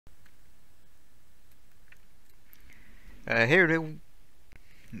Here to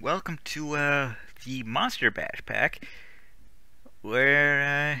welcome to the Monster Bash Pack,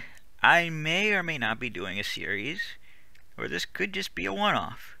 where I may or may not be doing a series, or this could just be a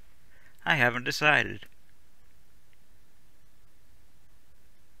one-off. I haven't decided.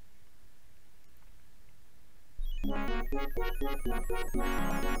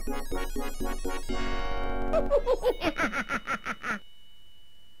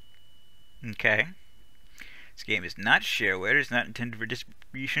 Okay. This game is not shareware, it is not intended for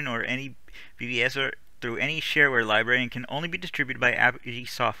distribution or any BBS or through any shareware library, and can only be distributed by Apogee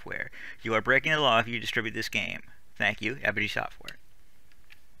Software. You are breaking the law if you distribute this game. Thank you, Apogee Software.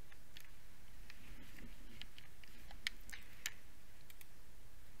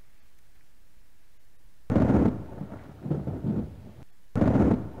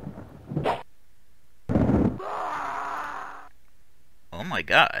 Oh my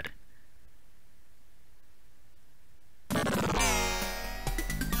god.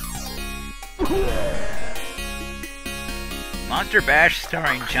 Monster Bash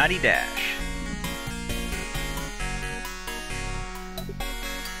starring Johnny Dash.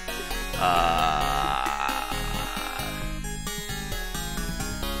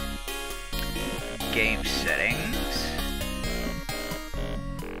 Game settings.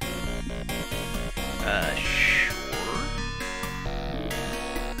 Sure.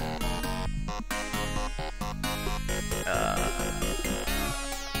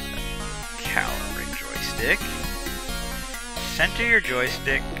 Calibrate joystick. Center your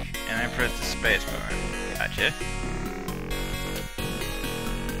joystick and then press the spacebar. Gotcha.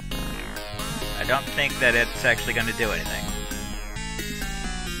 I don't think that it's actually going to do anything.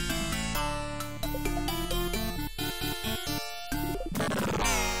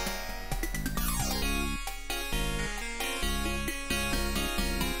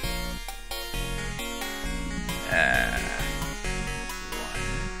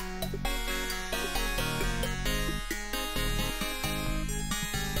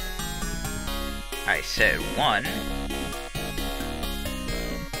 I said one.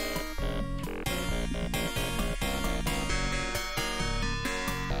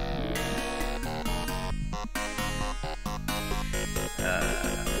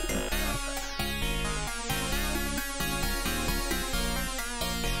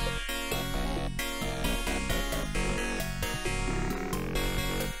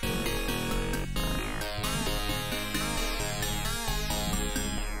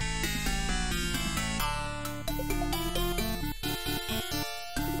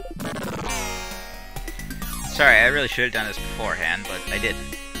 Sorry, I really should have done this beforehand, but I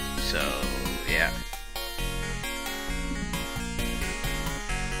didn't. So, yeah.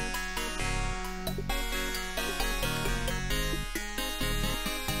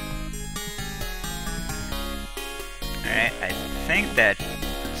 Alright, I think that's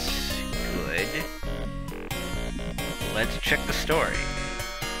good. Let's check the story.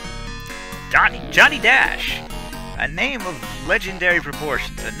 Johnny Dash! A name of legendary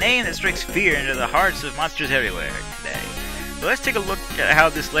proportions, a name that strikes fear into the hearts of monsters everywhere today. So let's take a look at how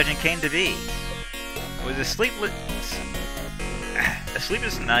this legend came to be. It was a sleepless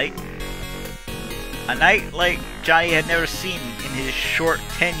night, a night like Johnny had never seen in his short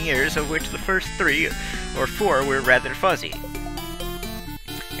 10 years, of which the first 3 or 4 were rather fuzzy.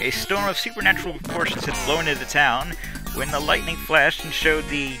 A storm of supernatural proportions had blown into the town when the lightning flashed and showed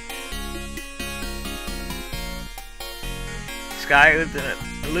the sky with the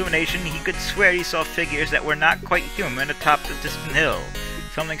illumination. He could swear he saw figures that were not quite human atop the distant hill.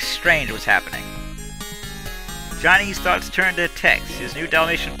 Something strange was happening. Johnny's thoughts turned to Tex, his new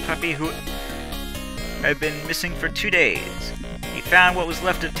Dalmatian puppy who had been missing for 2 days. He found what was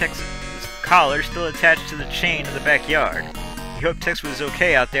left of Tex's collar still attached to the chain in the backyard. He hoped Tex was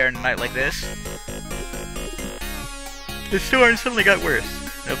okay out there in a night like this. The storm suddenly got worse.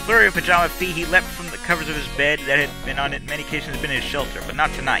 In a flurry of pajama feet, he leapt from the covers of his bed that had been on it many occasions been his shelter, but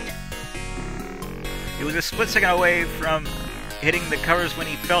not tonight. He was a split second away from hitting the covers when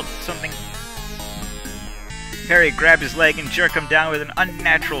he felt something. Harry grabbed his leg and jerked him down with an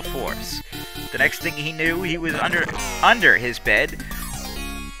unnatural force. The next thing he knew, he was under his bed,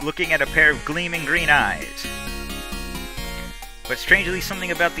 looking at a pair of gleaming green eyes. But strangely, something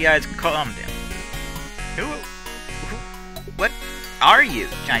about the eyes calmed him. What are you?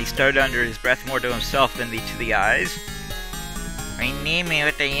 Johnny stuttered under his breath, more to himself than to the eyes. My name and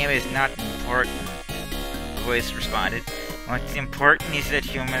what I am is not important, the voice responded. What's important is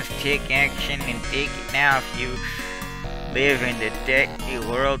that you must take action and take it now if you live in the day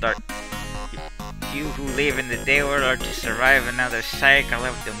world or you who live in the day world are to survive another cycle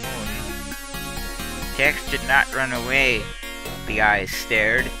of the moon. Tex did not run away. The eyes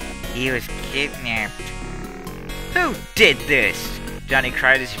stared. He was kidnapped. Who did this? Johnny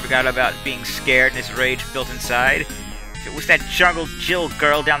cried as he forgot about being scared and his rage built inside. If it was that Jungle Jill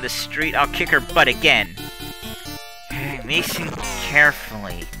girl down the street, I'll kick her butt again. Listen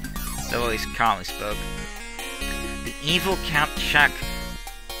carefully. The voice calmly spoke. The evil Count Chuck,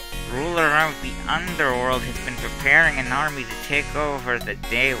 ruler of the underworld, has been preparing an army to take over the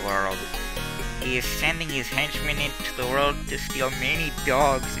day world. He is sending his henchmen into the world to steal many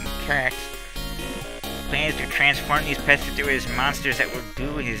dogs and cats. He plans to transform these pets into his monsters that will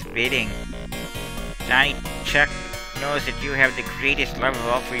do his bidding. Johnny Chuck knows that you have the greatest love of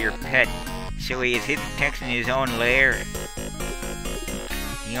all for your pet, so he has hidden Tex in his own lair.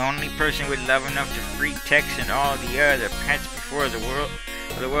 The only person with love enough to free Tex and all the other pets before the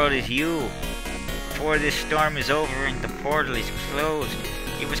world is you. Before this storm is over and the portal is closed,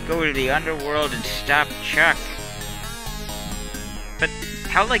 you must go to the underworld and stop Chuck. But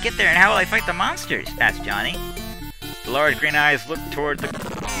how will I get there and how will I fight the monsters? Asked Johnny. The large green eyes looked toward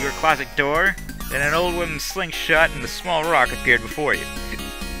your closet door, then an old woman's slingshot and a small rock appeared before you.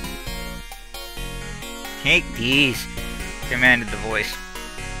 Take these, commanded the voice.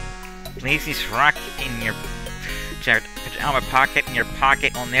 Place this rock in your pajama pocket and your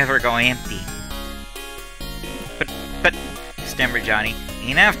pocket will never go empty. But, stammered Johnny.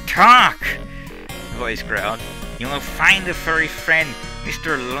 Enough talk! The voice growled. You will find a furry friend,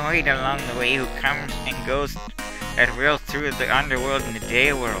 Mr. Lloyd, along the way who comes and goes at will through the underworld and the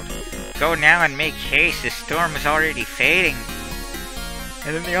day world. Go now and make haste, the storm is already fading.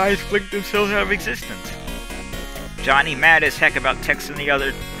 And then the eyes blinked themselves out of existence. Johnny, mad as heck about Tex and the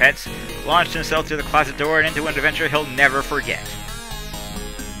other pets, launched himself through the closet door and into an adventure he'll never forget.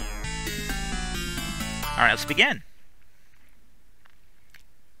 Alright, let's begin.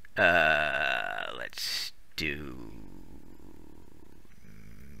 Let's do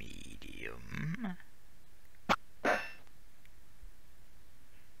medium.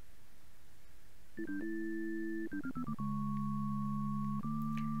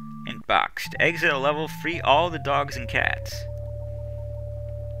 In boxed. Exit a level, free all the dogs and cats.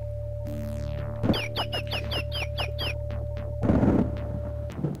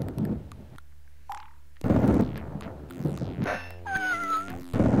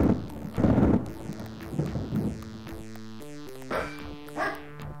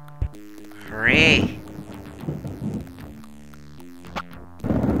 Hooray!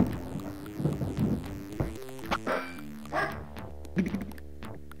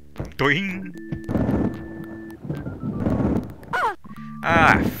 Doing.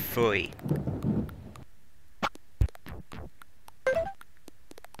 Ah, phooey.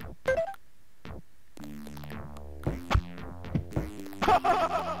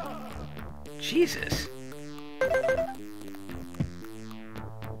 Jesus.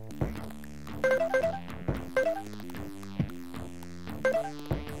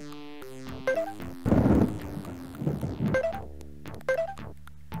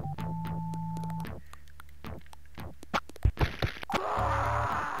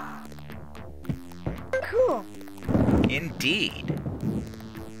 Cool. Indeed.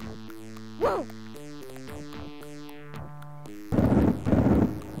 Whoa.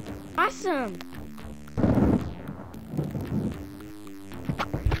 Awesome.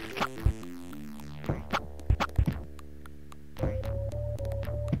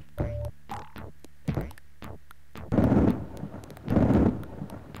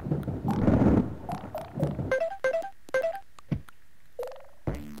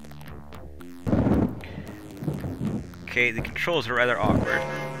 Okay, the controls are rather awkward.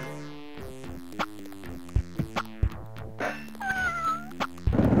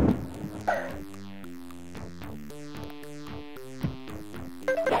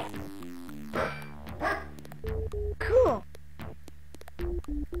 Cool.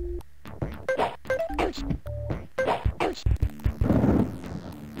 Ouch. Ouch.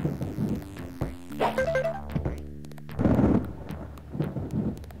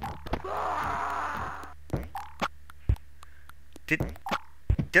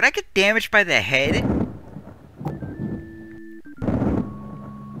 Did I get damaged by the head?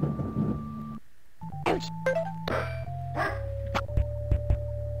 Ouch.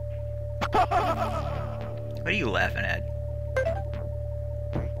 What are you laughing at?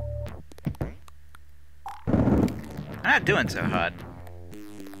 I'm not doing so hot.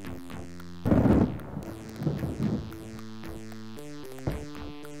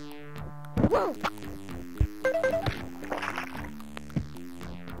 Whoa.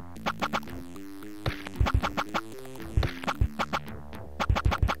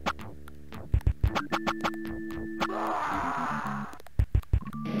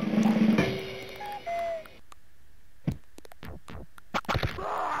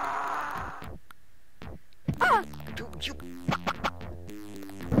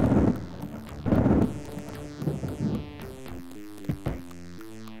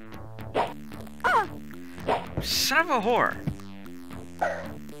 son of a whore.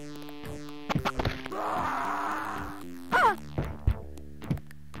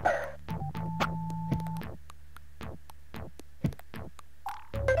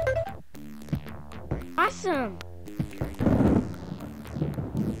 Awesome.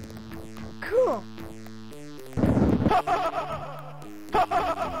 Cool.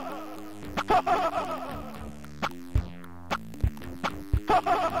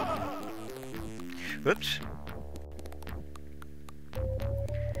 Whoops.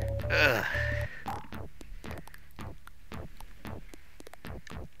 Ugh.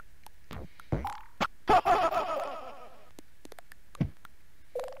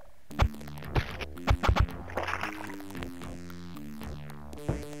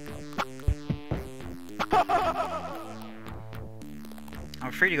 I'm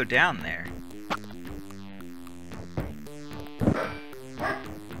afraid to go down there.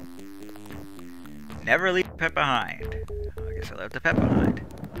 Never leave a pet behind. I guess I left the pet behind.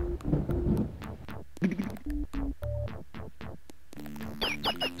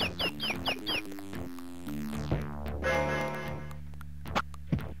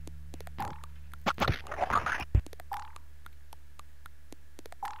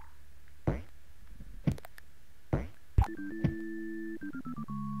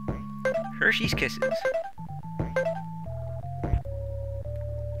 Hershey's Kisses.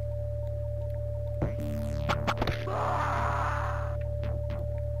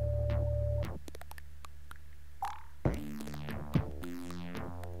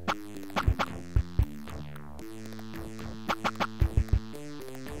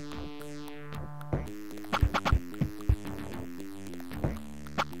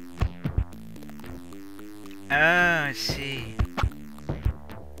 Oh, I see.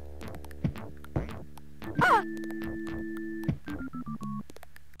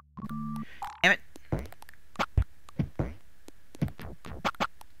 Damn it.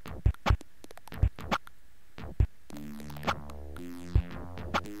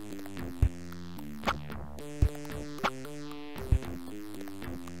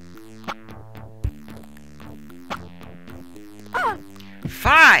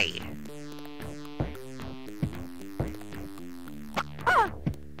 Fie!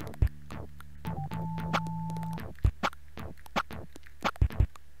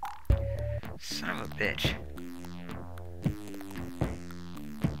 Son of a bitch.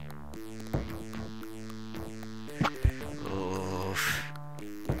 Oof.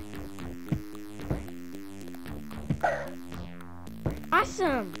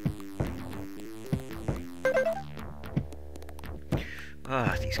 Awesome.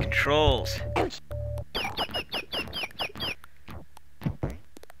 Ugh, these controls. Ouch.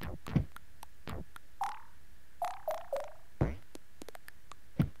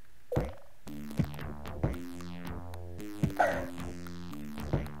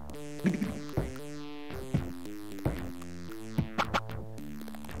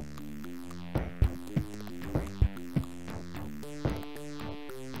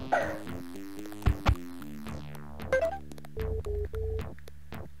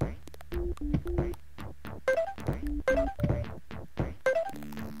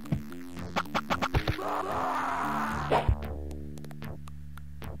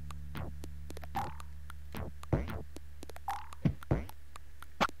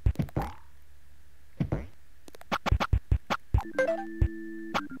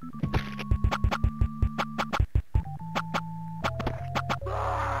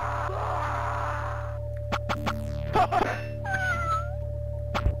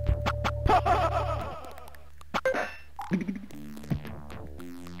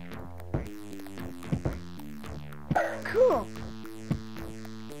 Cool.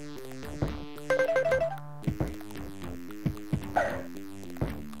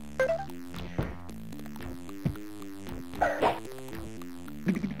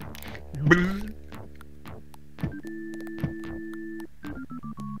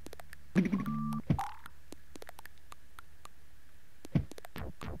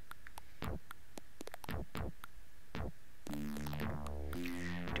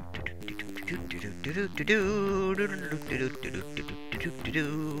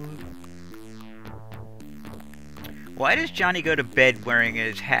 Why does Johnny go to bed wearing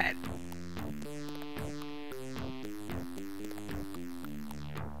his hat?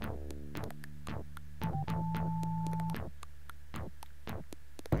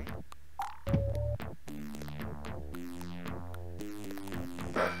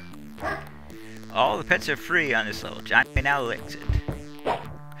 All the pets are free on this level. Johnny may now exit.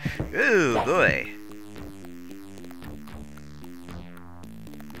 Ooh, boy.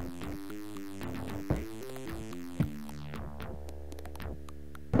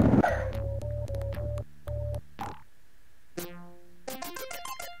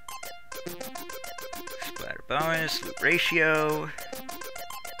 bonus, loot ratio.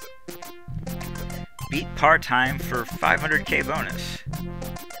 Beat part-time for 500k bonus.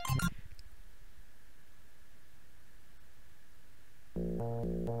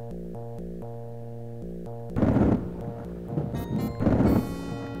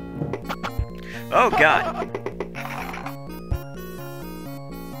 Oh god!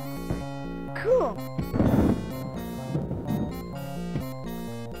 Cool.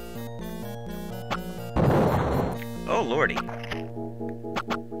 Oh lordy.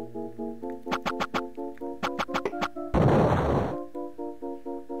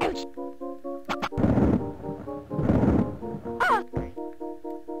 Ouch. Ah.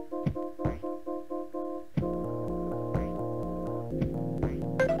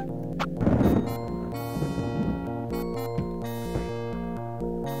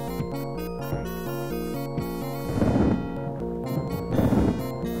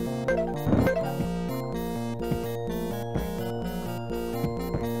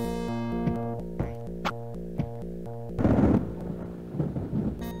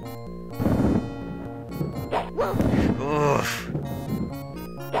 Oof.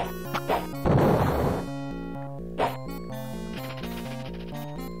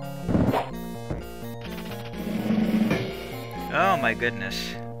 Oh my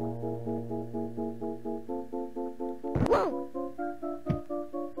goodness. Whoa.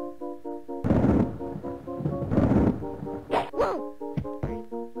 Whoa.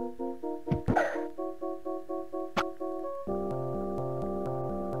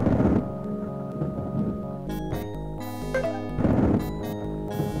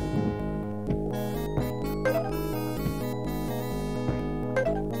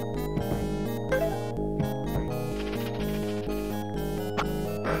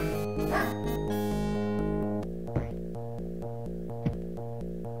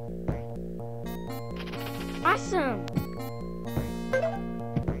 Awesome.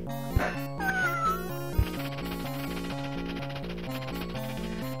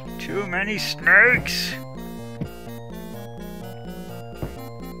 Too many snakes.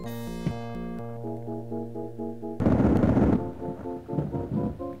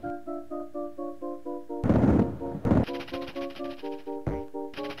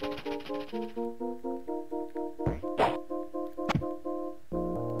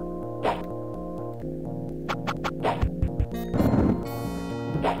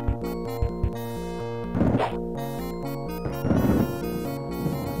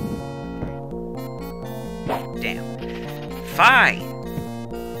 Damn. Fi!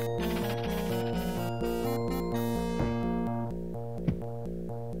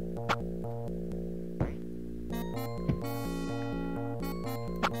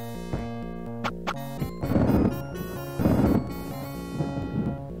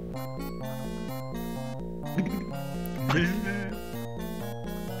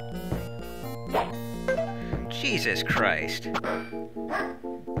 Jesus Christ.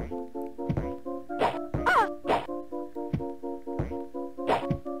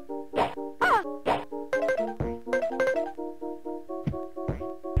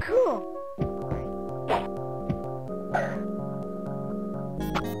 Cool.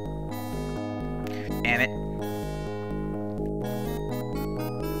 Damn it.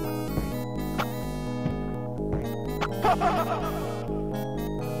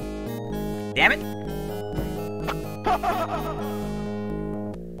 Damn it.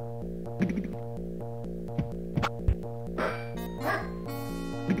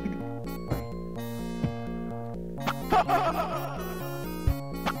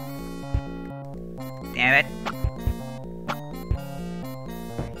 Damn it.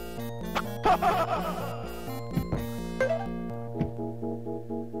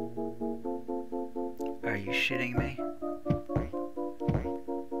 Are you shitting me?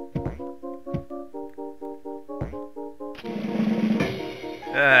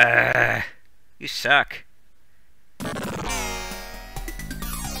 You suck.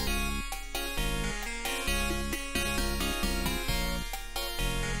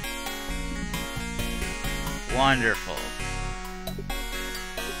 Wonderful.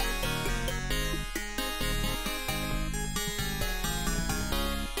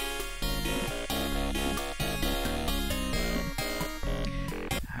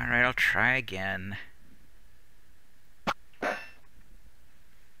 Alright, I'll try again.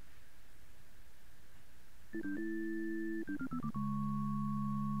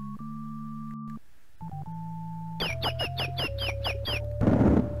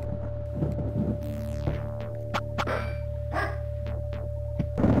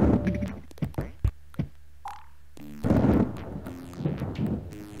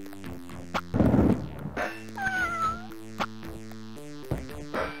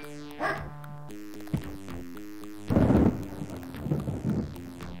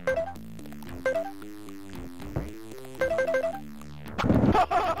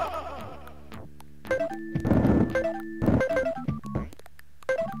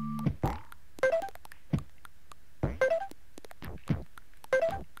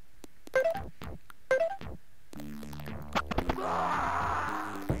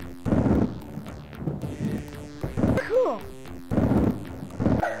 Cool.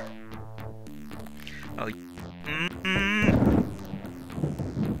 Oh.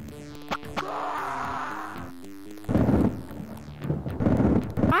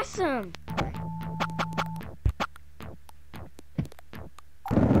 Awesome.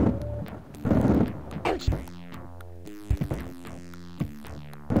 Ouch.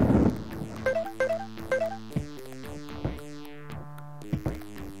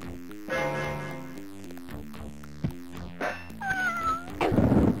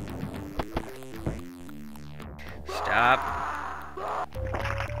 Stop.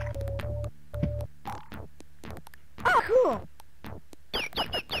 Oh, cool.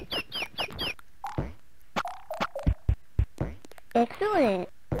 Excellent.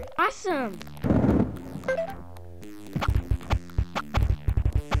 Awesome.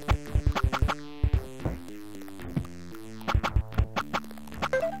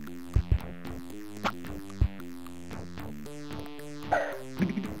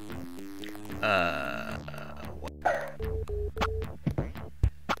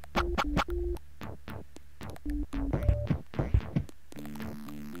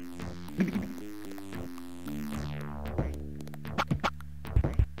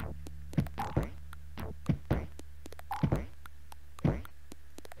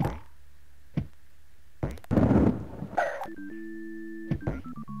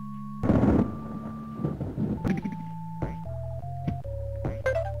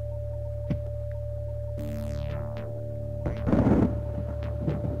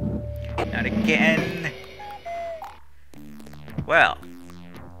 Not again. Well.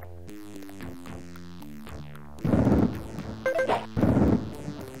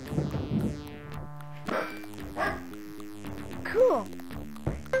 Cool.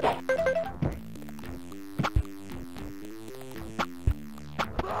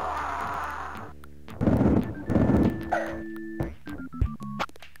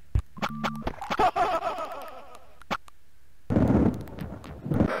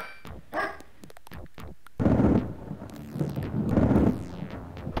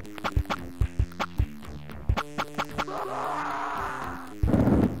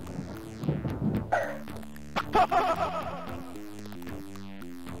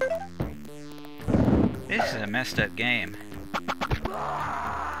 This is a messed up game.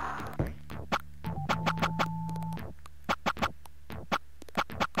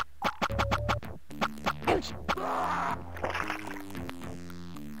 Ouch.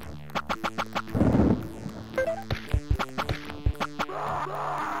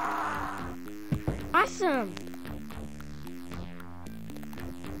 Awesome.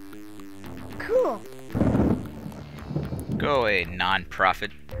 Cool. Go away,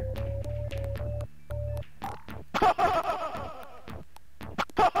 non-profit.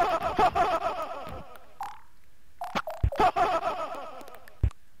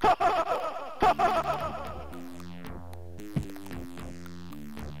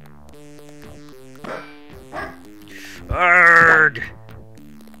 Arrgh!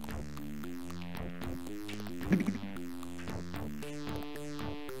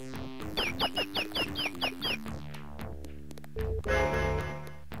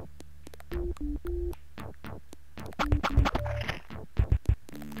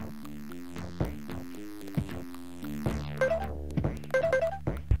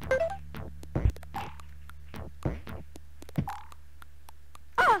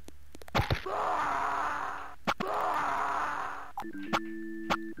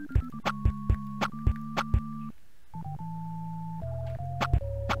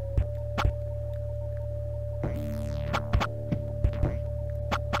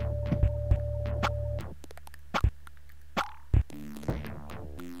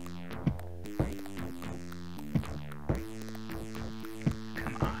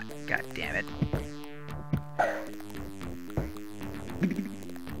 Come on, god damn it.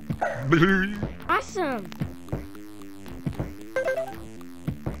 Awesome.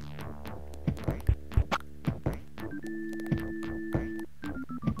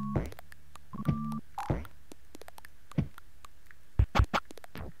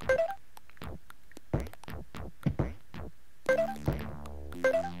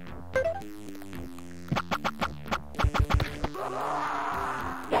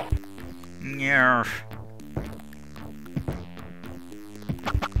 Nyarf.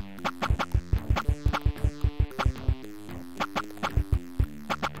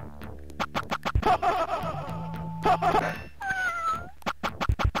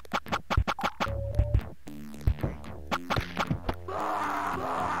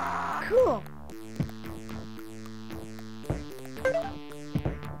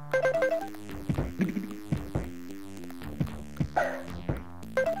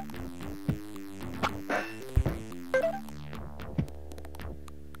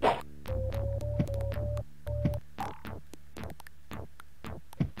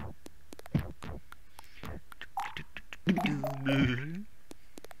 Alright.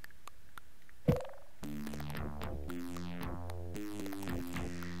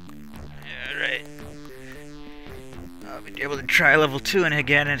 I'll be able to try level 2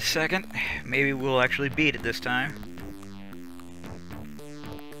 again in a second. Maybe we'll actually beat it this time.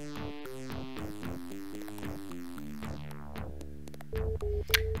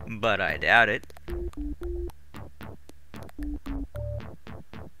 But I doubt it.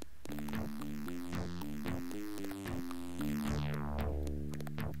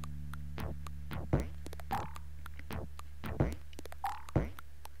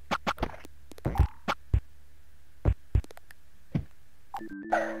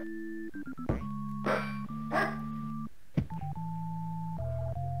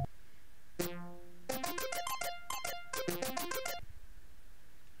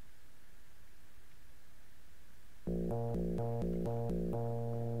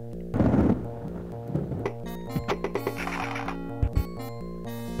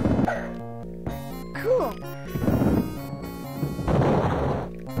 Cool.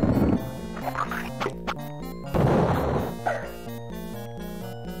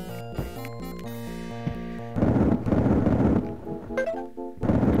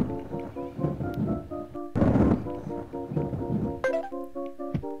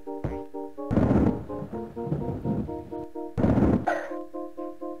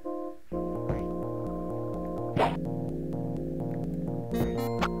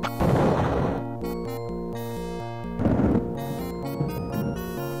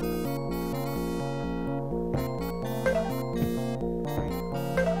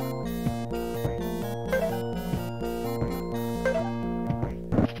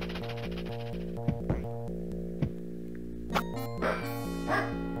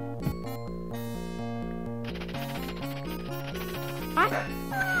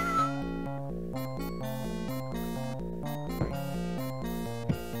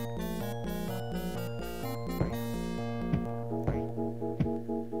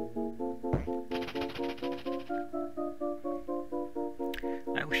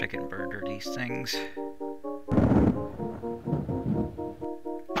 I wish I could murder these things.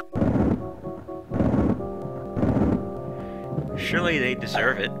 Surely they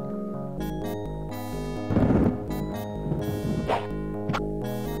deserve it.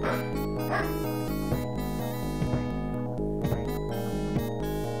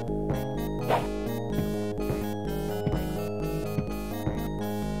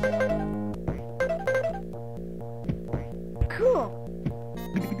 Cool.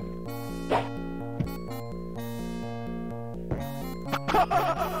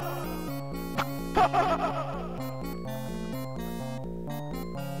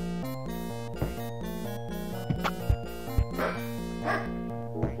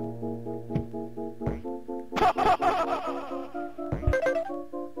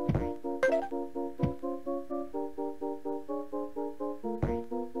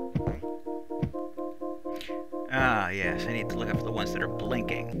 Ah, yes, I need to look up for the ones that are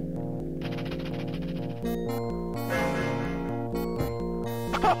blinking.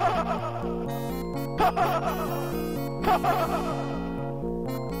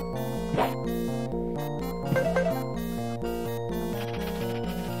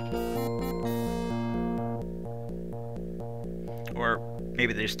 Or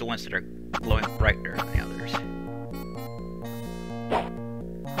maybe they're just the ones that are glowing brighter than the others.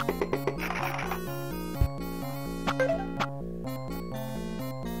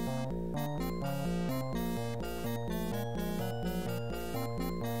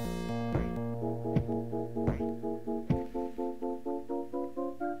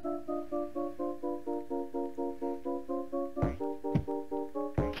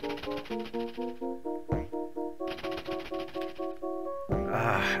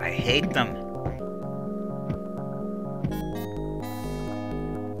 I hate them.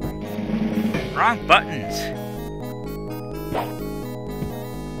 Wrong buttons.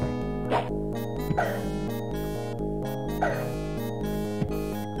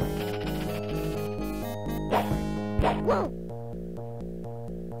 Whoa.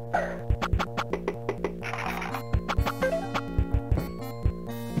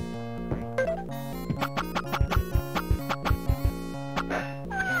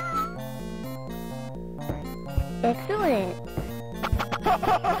 Excellent.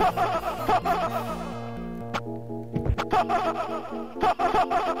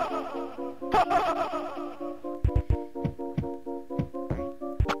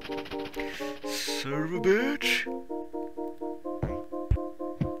 Son of a bitch.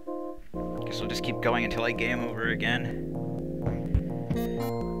 Guess we'll just keep going until I game over again.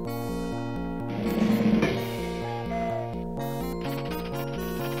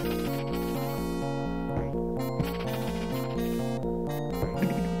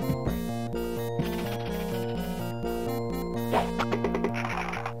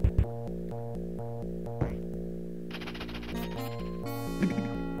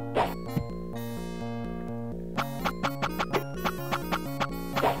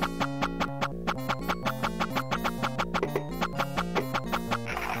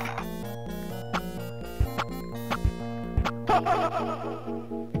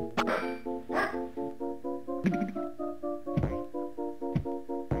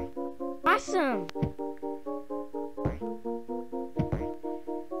 Awesome.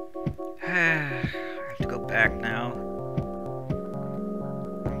 I have to go back now.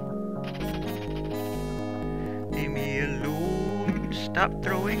 Leave me alone. Stop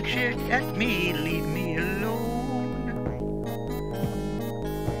throwing shit at me. Leave me alone.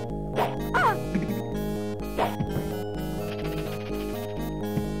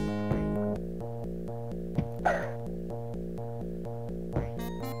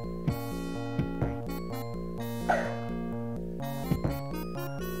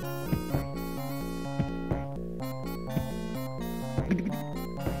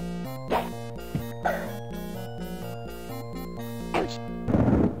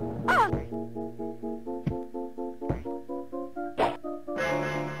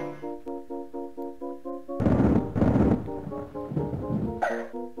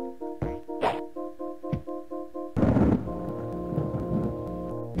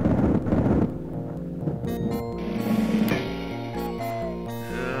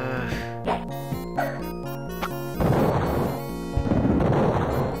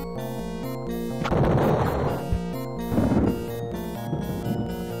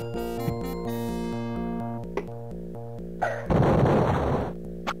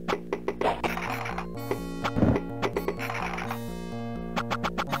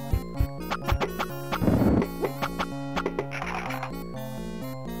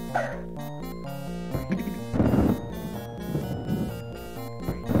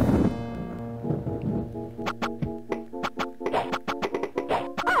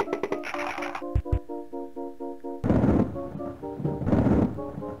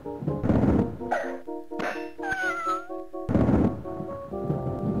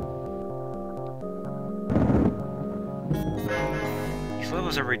 These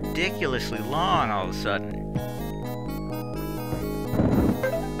levels are ridiculously long all of a sudden.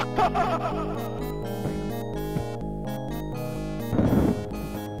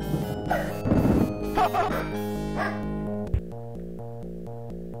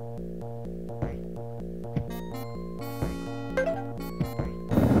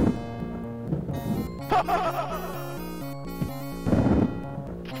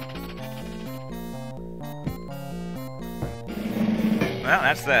 Well,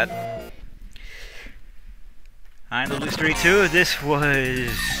 that's that. I'm the Illusory 2. This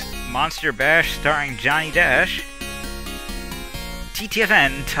was Monster Bash starring Johnny Dash.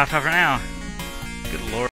 TTFN, ta for now. Good lord.